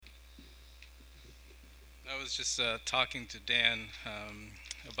I was just talking to Dan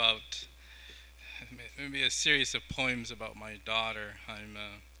about maybe a series of poems about my daughter. I'm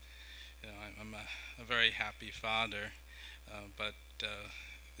a very happy father, but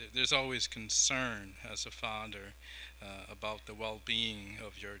there's always concern as a father about the well-being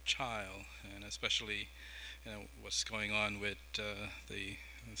of your child, and especially what's going on with the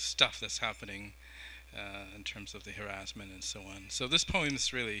stuff that's happening in terms of the harassment and so on. So this poem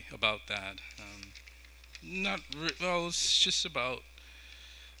is really about that. Well, it's just about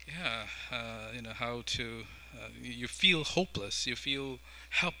how to you feel hopeless, you feel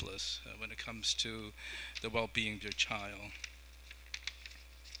helpless when it comes to the well-being of your child.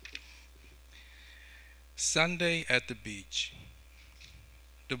 Sunday at the beach.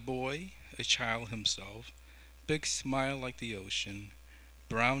 The boy, a child himself, big smile like the ocean,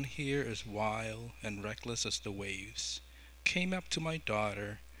 brown hair as wild and reckless as the waves, came up to my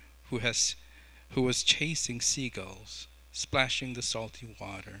daughter, who has who was chasing seagulls, splashing the salty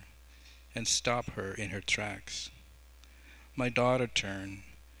water, and stopped her in her tracks. My daughter turned,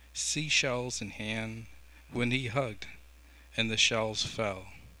 seashells in hand, when he hugged, and the shells fell.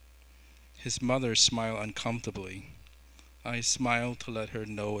 His mother smiled uncomfortably. I smiled to let her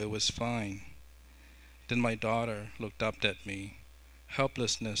know it was fine. Then my daughter looked up at me,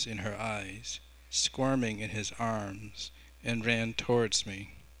 helplessness in her eyes, squirming in his arms, and ran towards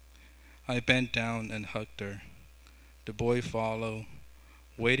me. I bent down and hugged her. The boy followed,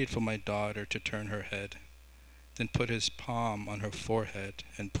 waited for my daughter to turn her head, then put his palm on her forehead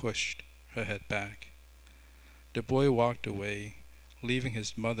and pushed her head back. The boy walked away, leaving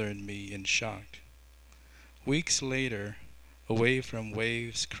his mother and me in shock. Weeks later, away from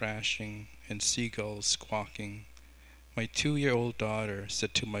waves crashing and seagulls squawking, my 2-year-old daughter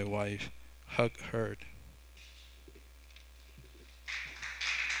said to my wife, "Hug hurt."